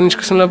narediti. Jaz zadnjič,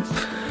 ko sem bila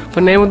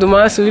pa njemu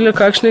doma, sem videla,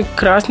 kakšne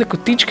krasne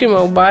kotičke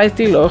ima v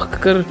bajti, lahko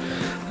kar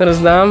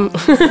razdam,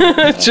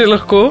 če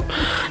lahko.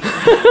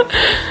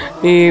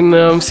 In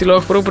si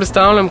lahko prav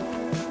predstavljam,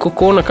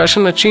 kako, na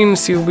kakšen način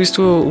si v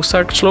bistvu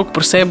vsak človek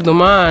pri sebi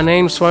doma, ne,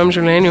 in v svojem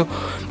življenju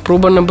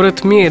proba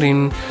nabrati mir.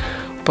 In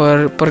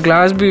pri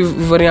glasbi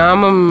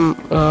verjamem,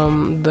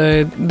 da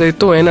je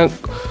to ena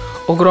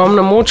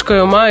ogromna moč, ki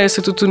jo ima, jaz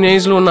se tudi v njej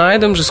zelo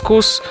najdem že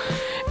skozi.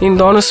 In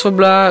danes sva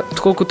bila,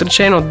 tako kot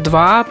rečeno,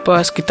 dva, pa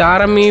s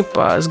kitarami,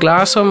 pa s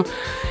glasom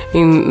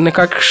in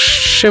nekako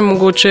še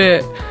mogoče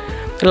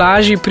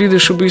lažje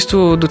prideš v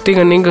bistvu do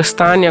tega nekega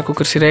stanja,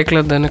 kot si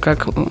rekla, da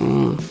nekako,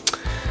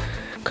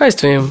 kaj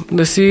vem,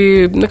 da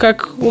si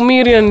nekako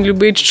umirjen,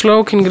 ljubeč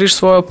človek in greš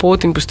svojo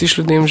pot in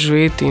pustiš ljudem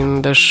živeti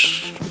in daš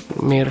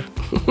mir.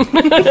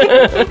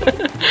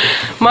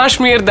 Maš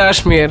mir,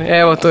 daš mir.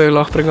 Evo, to je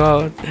lahko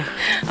pregovor.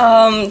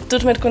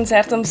 Tudi med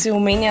koncertom si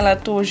omenjala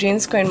to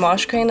žensko in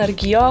moško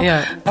energijo, ja.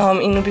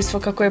 In v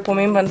bistvu kako je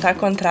pomemben ta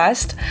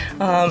kontrast,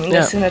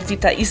 da se naredi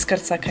ta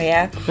iskrca, kaj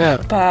je. Ja.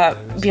 Pa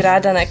bi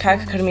rada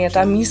nekako, ker mi je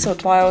ta misel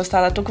tvoja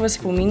ostala toliko v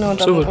spominu,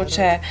 da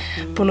mogoče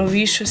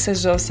ponoviš se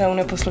za vse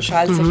one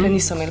poslušalce, ki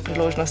niso imeli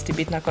priložnosti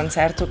biti na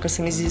koncertu, ker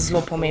se mi zdi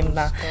zelo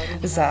pomembna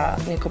za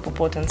neko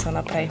popotnico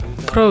naprej.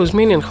 Prav,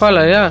 zmenjen,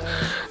 hvala, ja.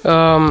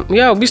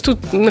 Ja, v bistvu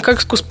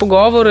nekako skozi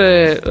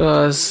pogovore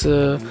z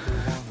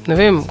ne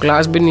vem,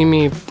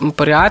 glasbenimi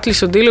prijatelji,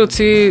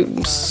 sodelavci,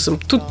 sem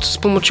tudi s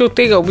pomočjo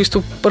tega v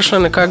bistvu prišla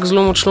nekako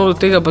zelo močno do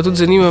tega, pa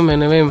tudi zanima me,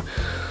 ne vem,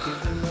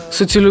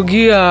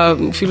 sociologija,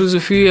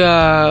 filozofija,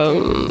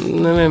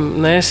 ne vem,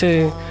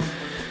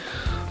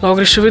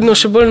 gre še vedno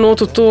še bolj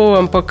not v to,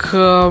 ampak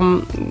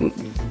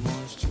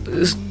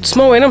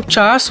smo v enem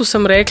času,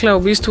 sem rekla,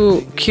 v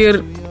bistvu,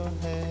 kjer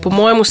po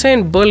mojem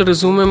vseeno bolj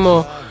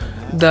razumemo,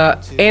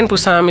 da en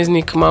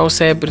posameznik ima v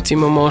sebi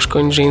recimo moško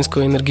in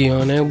žensko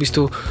energijo, ne? V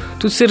bistvu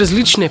tudi se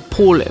različne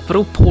pole,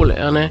 prav pole,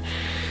 a ne?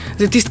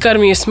 Zdaj, tisto, kar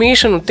mi je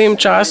smešen v tem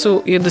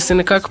času, je, da se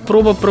nekako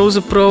proba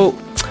pravzaprav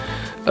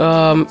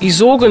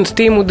izogniti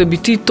temu, da bi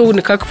ti to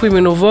nekako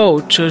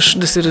poimenoval, češ,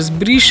 da se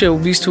razbriše v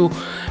bistvu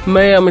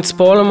meja med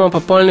spoloma, pa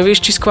pol ne veš,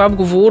 čisto kva bi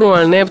govoril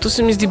ali ne, to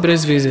se mi zdi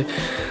brez veze.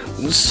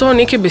 So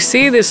neke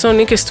besede, so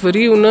neke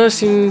stvari v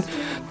nas in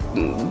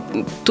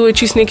to je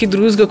čisto nekaj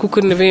drugega,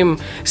 kot ne vem,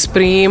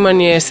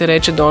 sprejemanje se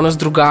reče danes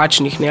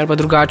drugačnih, ne, ali pa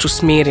drugače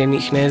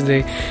usmerjenih, ne,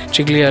 zdaj,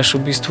 če gledaš v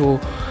bistvu,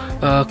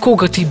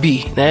 koga ti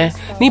bi, ne,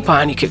 ni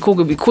panike,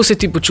 koga bi, ko se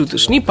ti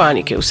počutiš, ni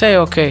panike, vse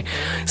je okej.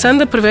 Samo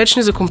da preveč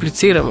ne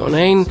zakompliciramo,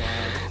 ne, in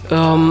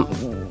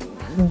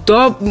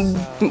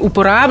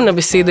uporabna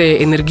beseda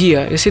je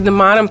energija. Jaz se ne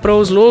maram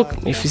prav zelo,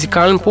 je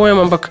fizikalen pojem,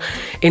 ampak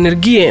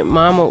energije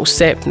imamo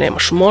vse, ne,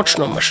 imaš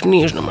močno, imaš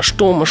nežno, imaš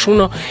to, imaš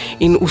uno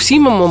in vsi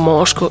imamo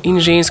moško in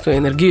žensko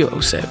energijo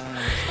vse.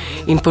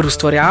 In pri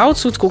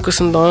ustvarjalcu, tako kot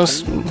sem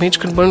danes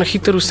večkrat bolj na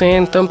hitro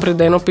vseeno tam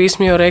pred eno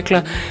pesmijo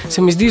rekla,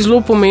 se mi zdi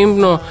zelo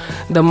pomembno,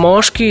 da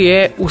moški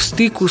je v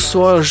stiku s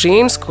svojo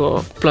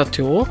žensko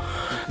platjo,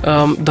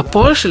 da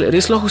pol šele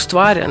res lahko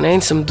ustvarja, ne?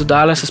 In sem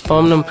dodala, se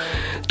spomnim,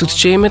 tudi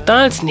če je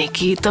metalc,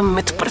 neki tam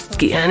med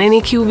prstki,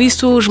 neki v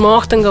bistvu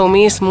žmohtenga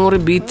vmes mora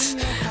biti,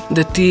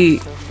 da ti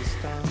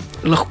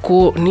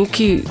lahko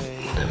neki,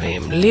 ne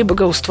vem,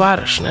 lepega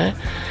ustvariš, ne?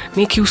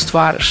 Neki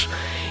ustvariš.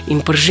 In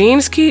pri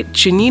ženski,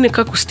 če ni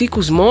nekako v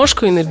stiku z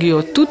moško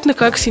energijo, tudi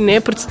nekako si ne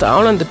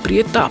predstavljam, da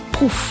prije ta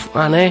puf,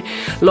 a ne,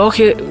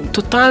 lahko je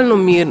totalno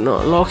mirno,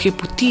 lahko je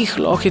potih,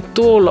 lahko je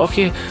to,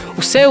 lahko je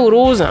vse v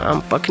roza,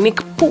 ampak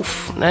nek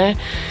puf, ne,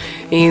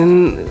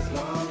 in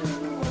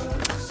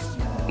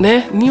ne,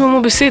 nimamo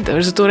besede,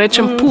 zato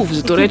rečem puf,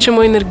 zato rečemo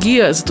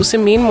energija, zato se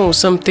menimo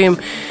vsem tem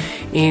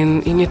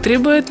in je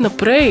treba iti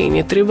naprej in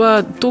je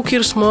treba to,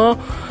 kjer smo,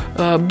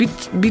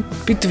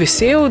 biti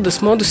vesel, da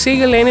smo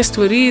dosegali ene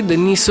stvari, da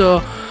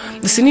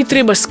se ni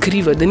treba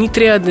skrivati, da ni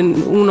treba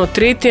uno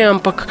tretje,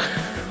 ampak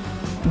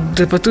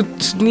da pa tudi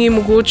ni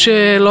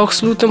mogoče lahko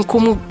slutam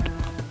komu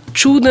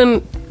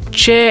čuden,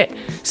 če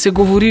se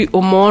govori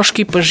o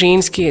moški pa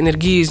ženski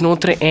energiji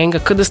znotraj enega,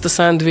 kada sta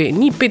samo dve.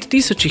 Ni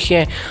 5000 jih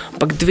je,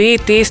 ampak dve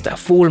te sta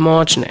ful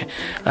močne,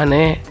 a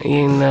ne?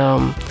 In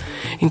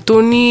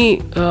to ni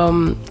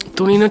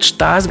nič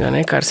tazga,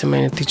 ne, kar se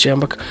mene tiče,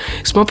 ampak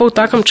smo pa v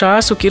takem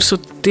času, kjer so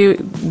te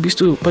v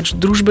bistvu pač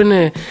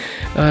družbene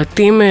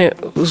teme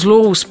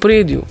zelo v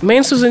spredju.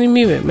 Meni so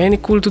zanimive, meni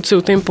cool tudi se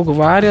o tem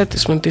pogovarjati,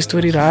 smo te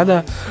stvari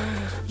rada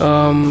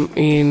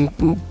in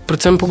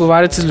predvsem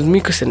pogovarjati se z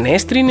ljudmi, ki se ne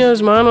strinjajo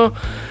z mano.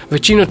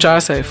 Večino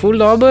časa je ful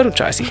dober,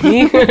 včasih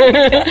ni,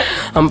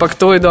 ampak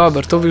to je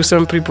dober, to bi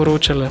vsem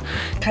priporočala.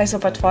 Kaj so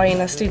pa tvoji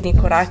naslednji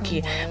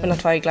koraki na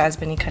tvoji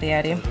glasbeni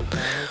karieri?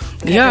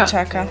 Ja,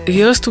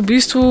 jaz v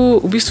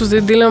bistvu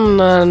zdaj delam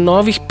na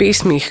novih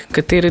pesmih,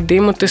 katere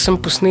demote sem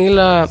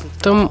posnela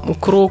tam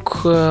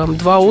okrog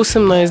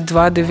 2018,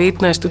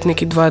 2019, tudi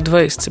neki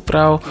 2020, se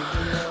pravi,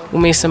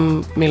 vmes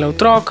sem imela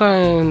otroka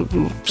in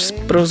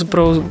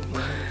pravzaprav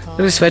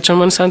res več ali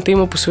manj sam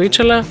temu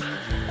posvečala.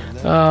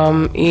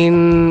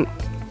 In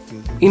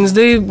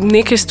zdaj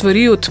neke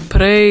stvari od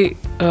prej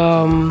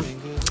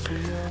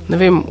ne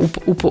vem,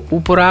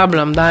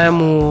 uporabljam,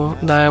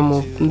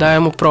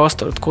 dajemo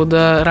prostor. Tako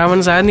da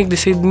raven zadnjih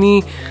 10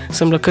 dni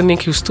sem bila kar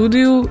nekaj v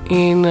studiu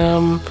in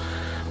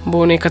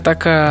bo neka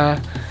taka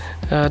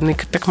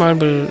malo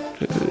bolj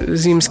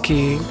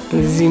zimski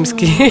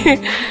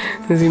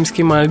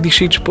mal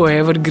dišič po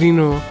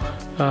evergreenu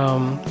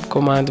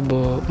komad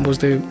bo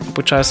zdaj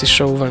počasi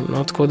šel ven.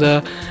 No? Tako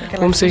da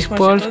bom se jih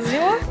pol...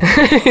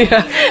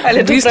 Ja, ali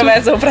je to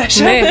preveč za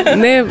vprašanje?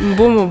 Ne,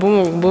 bomo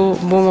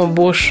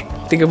boš,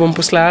 tega bom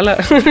poslala.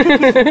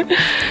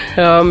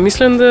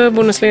 Mislim, da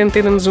bo naslednji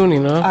teden zunaj.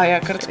 No? Ja,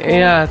 kar tako.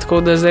 Ja,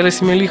 tako da zdaj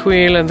si me lih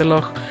ujela, da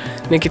lahko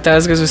nekaj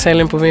tazga z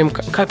veseljem povem,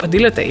 kaj pa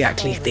delate? Ja,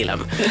 klih delam.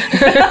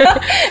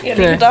 Ja,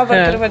 dobro,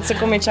 ker se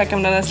komaj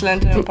čakam na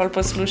naslednji teden, pa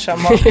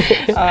poslušamo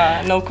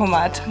nov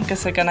komad, ki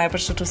se ga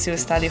najbrž tudi vsi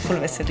ostali ful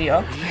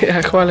veselijo.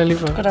 Ja, hvala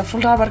lepa. Tako da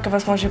ful dobro, ker pa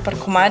smo že pri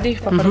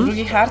komadih, pa pri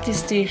drugih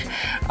artistih,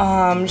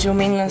 že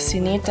omenila si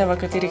nete, v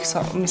katerih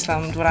so,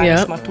 mislim, v dvorani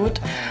smo tudi,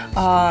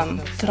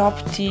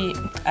 tropti,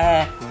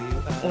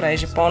 ura je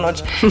že polnoč,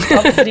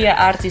 top 3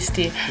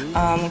 artisti,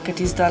 ki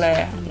ti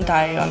zdaj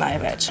dajo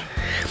največ.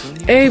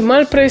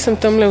 Malo prej sem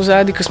tamle v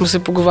zadnji, ko smo se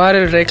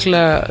pogovarjali,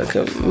 rekla,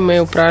 me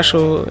je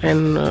vprašal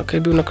ki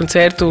je bil na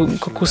koncertu,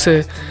 kako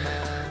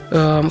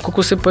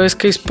se pa jaz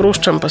kaj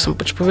sproščam, pa sem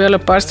pač povedala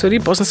par stvari,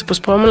 pa sem se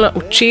pospomnila,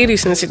 včeraj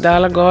sem si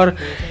dala gor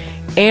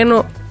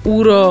 1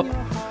 uro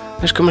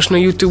veš, ko imaš na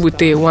YouTubeu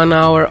te 1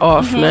 hour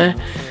off, ne?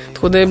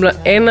 Tako da je bila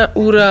 1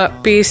 ura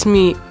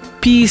pesmi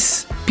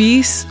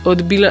Peace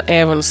od Billa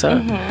Evansa.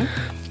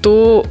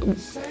 To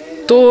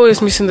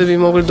jaz mislim, da bi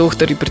mogli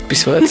doktorji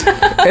predpisovati.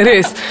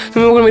 Res. Bi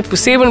mogli imeti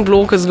poseben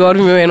blok, zgor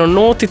bi imel eno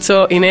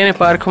notico in ene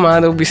par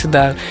komadov bi se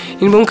dal.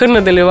 In bom kar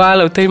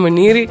nadaljevala v tej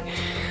maniri,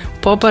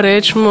 pa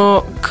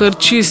rečemo kar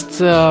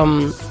čist,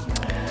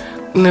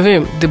 ne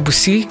vem,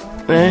 Debussy,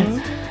 ne?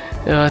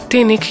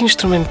 Te neke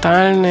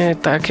inštrumentalne,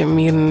 take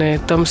mirne,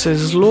 tam se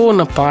zelo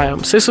napajam.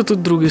 Vse so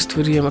tudi druge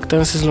stvari, ampak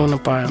tam se zelo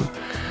napajam.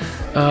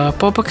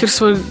 Pa ker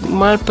smo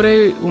malo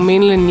prej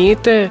omenili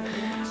njete,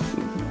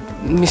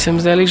 mislim,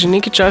 zdaj že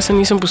nekaj časa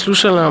nisem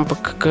poslušala,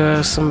 ampak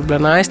ko sem bila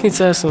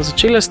najstnica, sem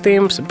začela s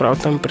tem, se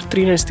pravi tam pred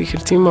 13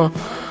 recimo,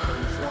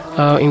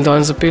 in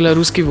danes zapela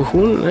Ruski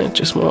vohun, ne,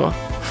 če smo,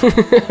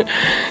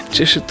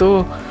 če še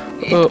to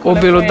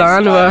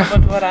obelodanva.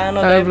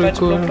 Dvorano, da je pač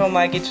bilo prav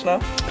magično.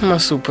 Ma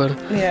super.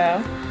 Ja.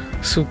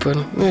 Super.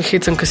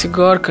 Hecam, ko si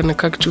gor, ko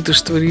nekako čutiš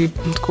stvari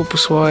tako po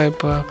svoje,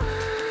 pa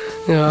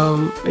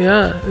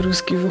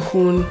Ruski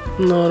vohun,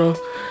 noro.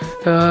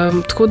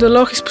 Tako da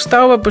lahko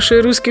izpostavlja pa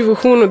še Ruski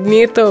vohun od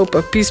Njetov,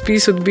 pa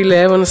Pis od Billa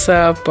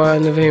Evansa, pa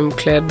ne vem,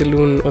 Claire de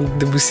Lune od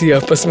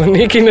Debussyja, pa smo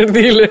nekaj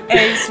naredili.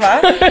 Sva.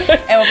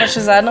 Evo pa še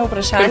zadnje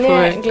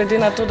vprašanje, glede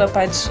na to, da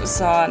pač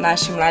so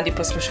naši mladi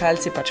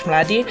poslušalci pač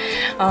mladi,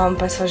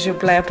 pa so že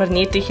bile pri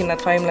Njetih in na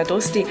tvoji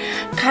mladosti,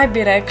 kaj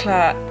bi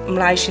rekla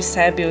mlajši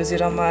sebi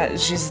oziroma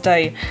že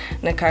zdaj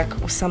nekako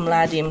vsem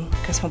mladim,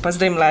 ker smo pa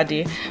zdaj mladi,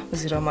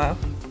 oziroma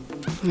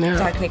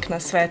tak nek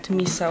nasvet,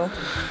 misel?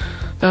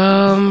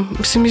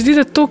 Se mi zdi,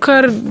 da to,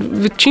 kar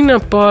večina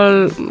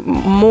pol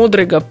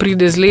modrega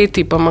pride z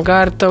leti, pa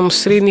magar tam v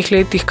srednjih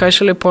letih, kaj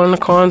šele pol na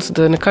koncu,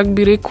 da nekako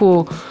bi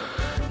rekel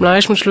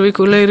mlajšemu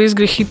človeku, le res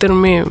gre hiter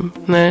mem,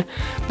 ne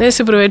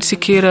se preveč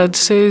sikirati,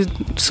 vse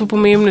so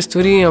pomembne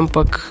stvari,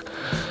 ampak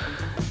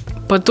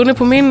pa to ne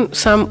pomeni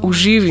sam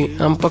uživi,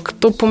 ampak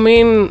to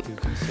pomeni,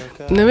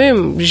 ne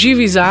vem,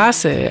 živi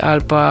zase,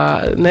 ali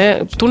pa,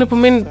 ne, to ne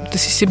pomeni, da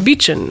si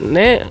sebičen,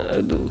 ne,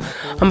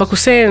 ampak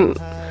vse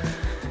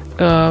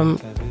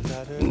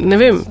ne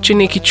vem, če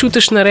nekaj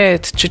čutiš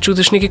nared, če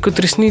čutiš nekaj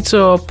kot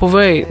resnico,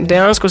 povej,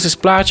 dejansko se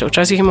splača,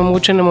 včasih ima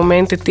mogoče na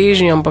momente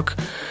težji, ampak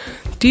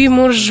ti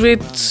moraš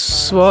živeti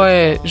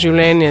svoje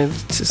življenje,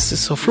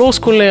 so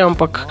floskule,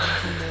 ampak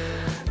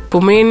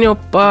pomenijo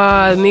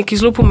pa nekaj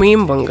zelo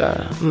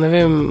pomembnega, ne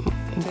vem,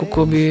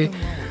 kako bi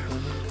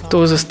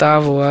to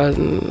zastavil,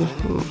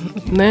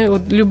 ne,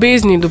 od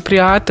ljubezni do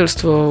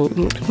prijateljstva,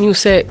 ni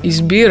vse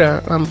izbira,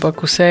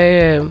 ampak vse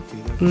je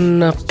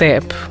na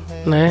tebi.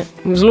 Ne.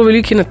 Zelo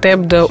veliko je na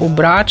tebi, da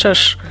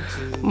obračaš,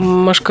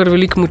 imaš kar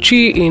veliko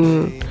moči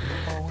in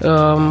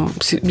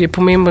je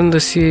pomemben,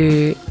 da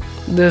si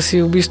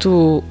v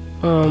bistvu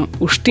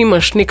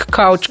uštimaš nek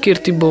kavč,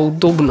 kjer ti bo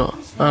udobno,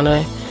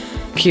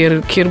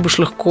 kjer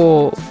boš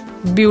lahko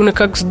bil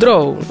nekako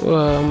zdrav,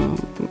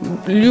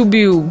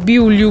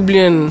 bil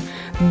ljubljen,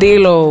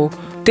 delov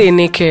te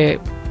neke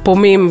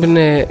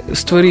pomembne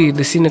stvari,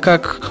 da si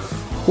nekako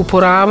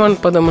uporaben,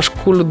 pa da imaš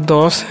cool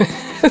odnos.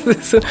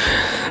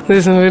 Da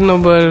sem vedno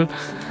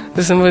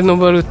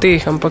bolj v teh,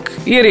 ampak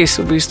je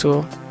res v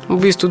bistvu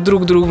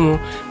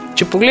drugmu.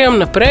 Če pogledam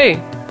naprej,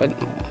 pa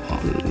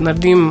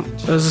naredim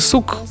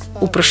zasuk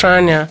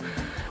vprašanja,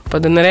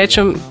 pa da ne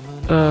rečem,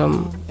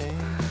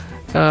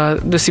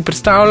 da si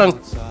predstavljam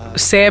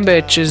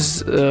sebe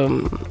čez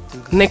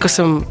ne, ko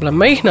sem bila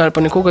majhna ali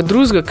pa nekoga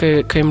drugega,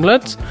 ki je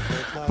mlad,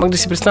 ampak da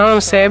si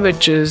predstavljam sebe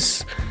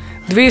čez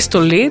 200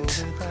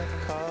 let,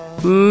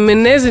 me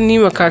ne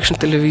zanima, kakšen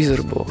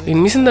televizor bo. In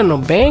mislim, da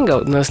nobenega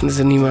od nas ne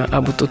zanima, a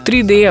bo to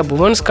 3D, a bo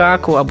ven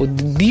skakal, a bo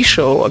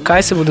dišal, a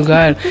kaj se bo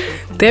dogajalo.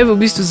 Tebe v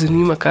bistvu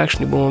zanima,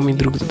 kakšni bomo mi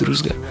drug do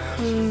drugega.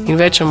 In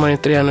več ali manj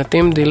je treba na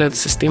tem delati,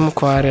 se s tem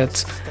ukvarjati.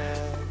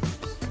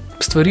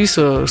 Stvari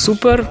so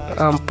super,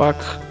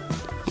 ampak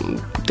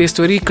te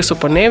stvari, ki so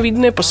pa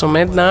nevidne, pa so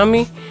med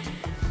nami,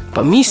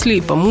 pa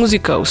misli, pa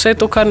muzika, vse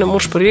to, kar ne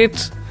moš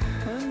prijeti,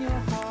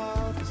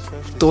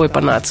 to je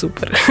pa nad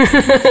super.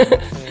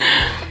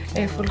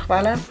 Ful,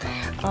 hvala.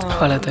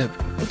 Hvala tebi.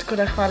 Tako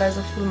da hvala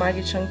za ful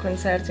magičen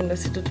koncert in da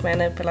si tudi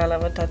mene pelala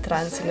v ta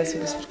trans in da si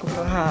sem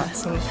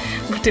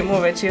po temu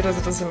večeru,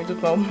 zato se mi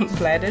tudi malo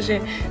blede že.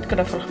 Tako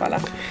da ful, hvala.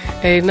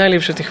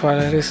 Najlepša ti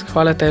hvala, res.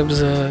 Hvala tebi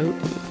za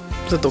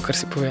to, kar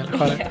si povedala.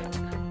 Hvala.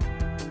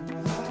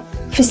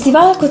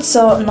 Festival, kot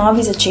so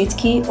Novi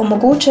začetki,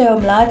 omogočajo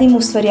mladim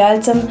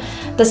ustvarjalcem,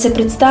 da se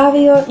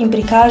predstavijo in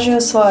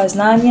prikažejo svoje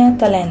znanja,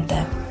 talente.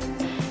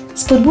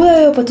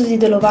 Spodbujajo pa tudi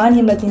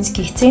delovanje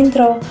mladinskih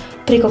centrov,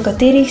 preko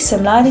katerih se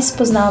mladi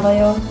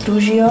spoznavajo,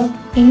 družijo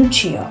in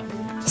učijo.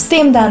 S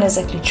tem danes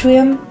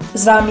zaključujem,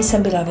 z vami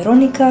sem bila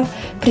Veronika,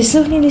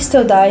 prisluhnili ste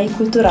oddaji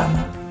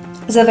Kulturama.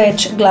 Za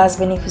več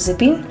glasbenih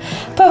vsebin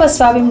pa vas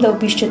vabim, da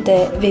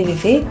obiščete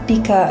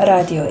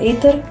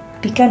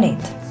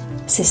www.radioeter.net.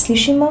 Se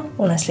slišimo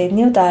v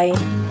naslednji oddaji.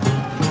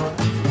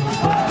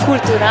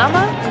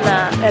 Kulturama na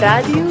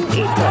Radiu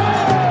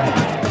Eter.